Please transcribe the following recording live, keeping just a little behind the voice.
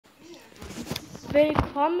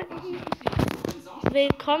Willkommen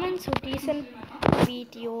zu diesem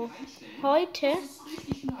Video. Heute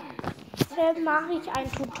mache ich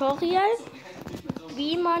ein Tutorial,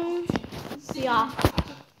 wie man,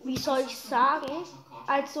 wie soll ich sagen,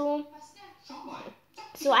 also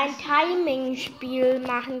so ein Timing Spiel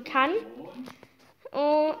machen kann.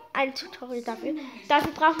 Ein Tutorial dafür.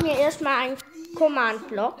 Dafür brauchen wir erstmal einen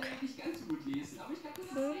Command-Block.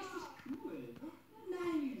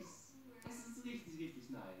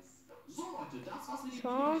 So Leute, das war's mit dem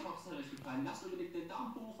Video. Ich hoffe, es hat euch gefallen. Lasst unbedingt den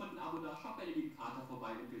Daumen hoch und ein Abo da. Schaut bei dem Kater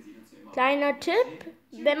vorbei und wir sehen uns hier immer. Kleiner Tipp,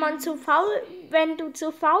 wenn du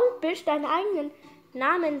zu faul bist, deinen eigenen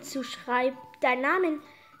Namen zu schreiben, dein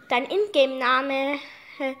Ingame-Name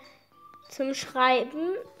zum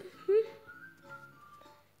Schreiben,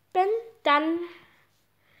 dann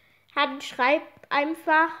schreib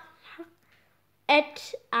einfach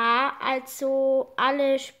 @a, also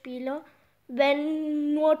alle Spieler,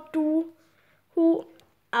 wenn nur du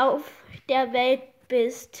auf der Welt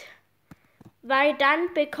bist. Weil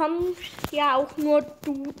dann bekommst ja auch nur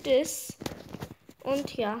du das.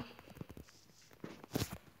 Und ja.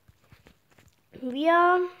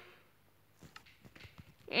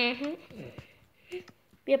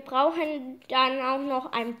 Wir brauchen dann auch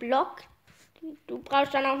noch einen Block. Du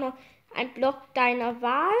brauchst dann auch noch einen Block deiner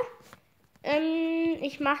Wahl.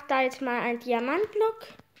 Ich mache da jetzt mal einen Diamantblock.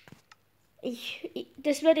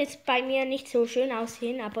 Das wird jetzt bei mir nicht so schön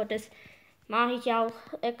aussehen, aber das mache ich auch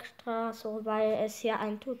extra so, weil es ja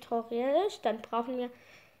ein Tutorial ist. Dann brauchen wir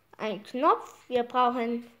einen Knopf, wir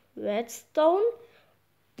brauchen Redstone,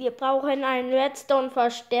 wir brauchen einen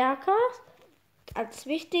Redstone-Verstärker, als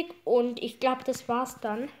wichtig, und ich glaube, das war's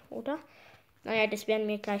dann, oder? Naja, das werden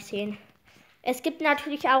wir gleich sehen. Es gibt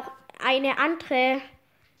natürlich auch eine andere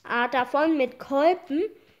Art davon mit Kolben.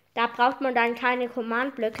 Da braucht man dann keine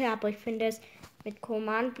Command-Blöcke, aber ich finde es mit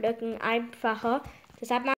Command-Blöcken einfacher.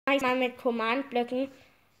 Deshalb mache ich mal mit Command-Blöcken.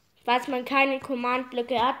 Falls man keine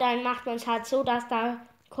Command-Blöcke hat, dann macht man es halt so, dass da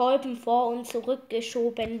Kolben vor und zurück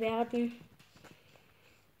geschoben werden.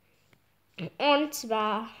 Und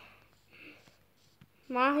zwar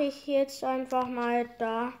mache ich jetzt einfach mal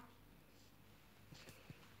da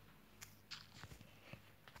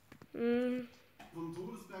vom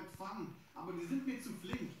Todesberg fangen, aber die sind mir zu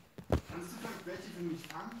flink. Kannst du vielleicht welche für mich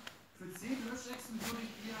fangen? Für 10 Löschechsen würde ich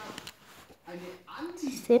dir eine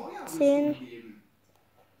Anti-Feuerrüstung geben.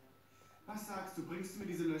 Was sagst du, bringst du mir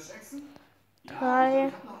diese Löschechsen?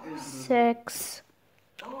 3, 6.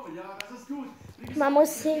 Oh ja, das ist gut. Man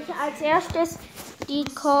muss sich als erstes die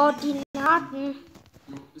Koordinaten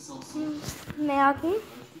merken.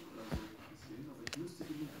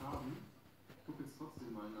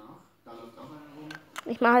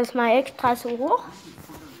 Ich mache es mal extra so hoch.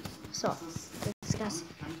 So, jetzt ist das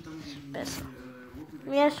besser.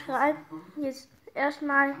 Wir schreiben jetzt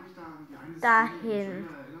erstmal dahin.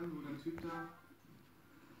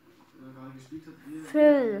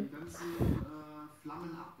 Füll.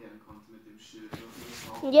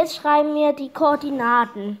 Und jetzt schreiben wir die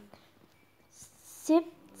Koordinaten.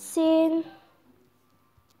 17.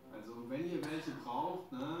 Also wenn ihr welche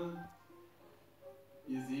braucht, ne?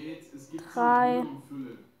 Ihr seht, es gibt 3,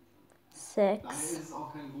 Fülle. 6. Daher ist es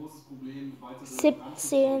auch kein großes Problem, weitere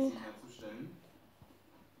 17. herzustellen.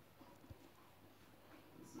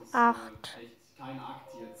 8. Echt kein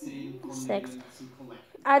Akt hier. 10 von 6. zu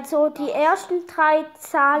collecten. Also die ersten 3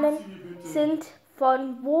 Zahlen sind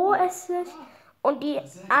von wo es ist und die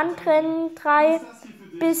anderen 3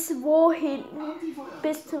 bis wohin,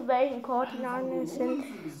 bis zu welchen Koordinaten es sind.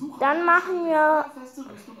 Dann machen wir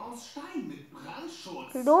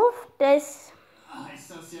Luft, das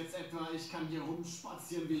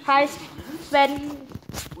heißt,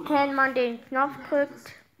 wenn man den Knopf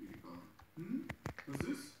drückt,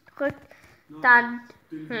 dann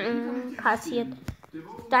passiert.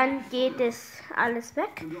 Dann geht es alles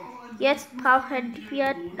weg. Jetzt brauchen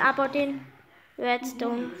wir aber den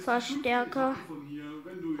Redstone-Verstärker.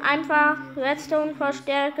 Einfach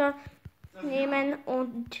Redstone-Verstärker nehmen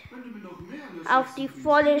und auf die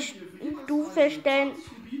volle Stufe stellen.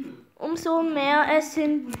 Umso mehr es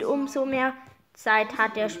sind, umso mehr Zeit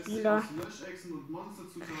hat der Spieler.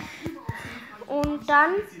 Und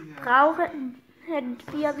dann brauchen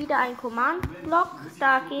wir wieder einen Command-Block.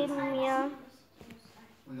 Da geben wir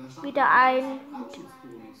wieder ein,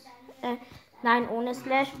 nein, ohne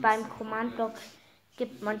Slash. Beim Command-Block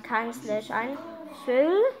gibt man keinen Slash ein.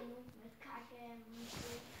 Füll.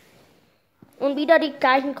 Und wieder die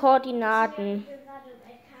gleichen Koordinaten.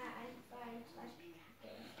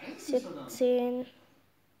 17,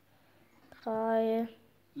 3,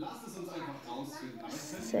 Lass es uns einfach rausfinden. Aber ich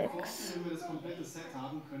könnte mir 6, vorstellen, wenn wir das komplette Set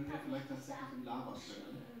haben, können wir vielleicht tatsächlich im Lava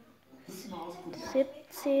schwimmen. Müssen wir ausprobieren.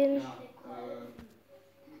 17. Ja,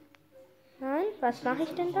 Nein, was mache ich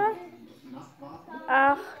denn da? auf die Nacht warten.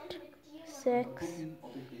 8, Mal 6. gucken,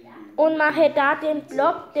 ob ich den Und mache da den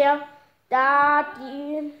Block, der da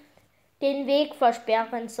den Weg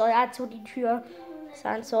versperren soll, also die Tür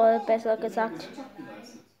sein soll, besser gesagt. Gesellschaft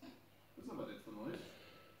geleistet. Das ist aber nett von euch.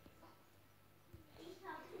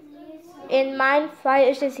 In meinem Fall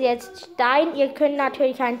ist es jetzt Stein. Ihr könnt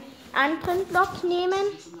natürlich einen anderen Block nehmen.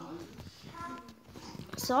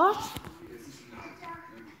 So.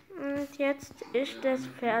 Und jetzt ist es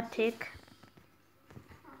fertig.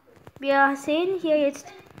 Wir sehen hier jetzt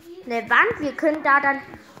eine Wand. Wir können da dann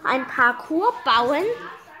ein Parcours bauen.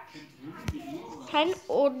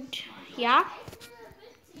 Und ja,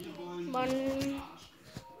 man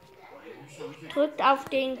drückt auf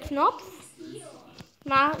den Knopf,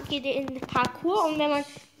 geht in den Parcours und wenn man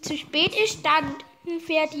zu spät ist, dann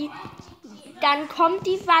kommt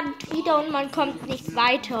die Wand wieder und man kommt nicht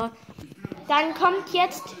weiter. Dann kommt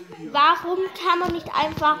jetzt, warum kann man nicht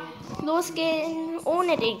einfach losgehen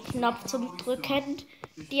ohne den Knopf zum Drücken?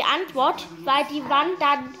 Die Antwort, weil die Wand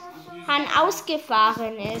dann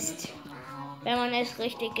ausgefahren ist. Wenn man es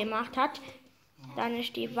richtig gemacht hat, dann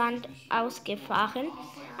ist die Wand ausgefahren.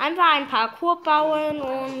 Einfach ein Parcours bauen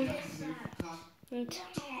und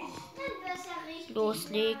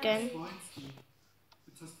loslegen.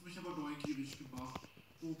 Jetzt hast du mich aber neugierig gemacht.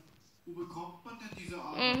 Wo bekommt man denn diese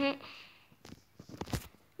Arbeit?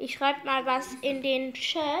 Ich schreibe mal was in den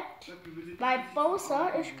Chat, weil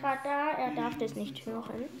Bowser ist gerade da, er darf das nicht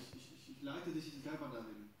hören. Ich leite dich selber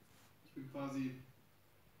dahin. Ich bin quasi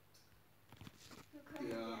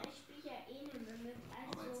der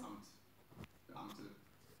Arbeitsamt, Beamte,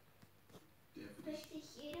 der für dich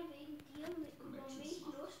Connections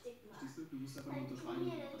macht. Verstehst du? Du musst einfach nur unterschreiben und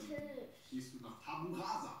dann gehst du nach Tabu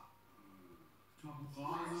Rasa.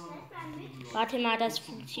 Warte mal, das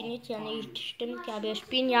funktioniert ja nicht. Stimmt ja, wir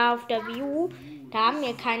spielen ja auf der Wii U. Da haben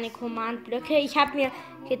wir keine Command-Blöcke. Ich habe mir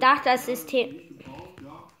gedacht, das System...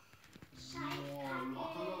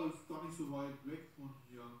 Lakala ist gar nicht so weit weg von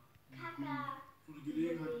hier. So eine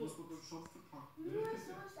Gelegenheit muss man beim Shop verpacken. Nur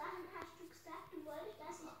so Sachen hast du gesagt, du wolltest,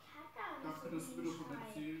 dass ich Kacke und Danke, dass du mir davon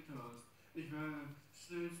erzählt hast. Ich werde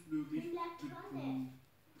schnellstmöglich mit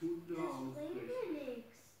Punda aufbrechen.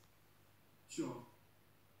 Tja,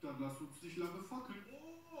 dann lass uns nicht lange fackeln.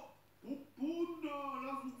 Oh, Punda,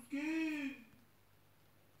 lass uns gehen.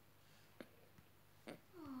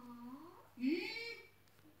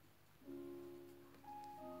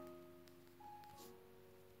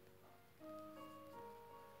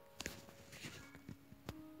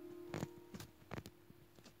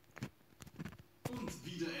 Und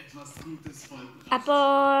wieder etwas Gutes vollbracht.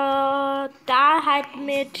 Aber da halt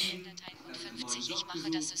mit... 151, ich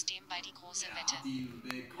mache das System bei die große Wette.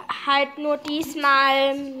 Halt nur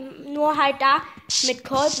diesmal, nur halt da mit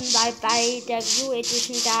Kolben, weil bei der View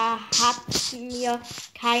Edition da hatten wir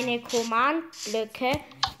keine Command-Blöcke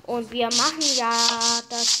und wir machen ja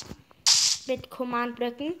das mit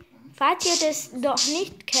Command-Blöcken. Falls ihr das noch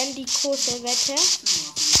nicht kennt, die große Wette,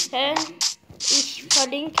 ich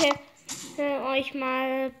verlinke euch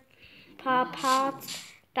mal ein paar Parts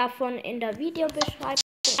davon in der Videobeschreibung.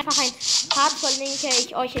 Einfach ein Part verlinke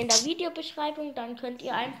ich euch in der Videobeschreibung, dann könnt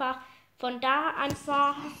ihr einfach von der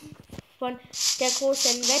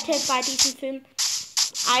großen Wette bei diesem Film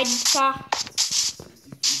einfach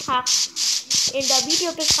in der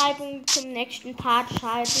Videobeschreibung zum nächsten Part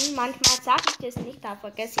schalten. Manchmal sage ich das nicht, da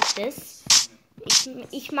vergesse ich das.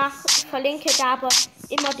 Ich verlinke da aber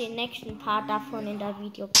immer den nächsten Part davon in der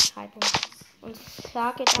Videobeschreibung und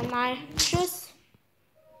sage dann mal Tschüss.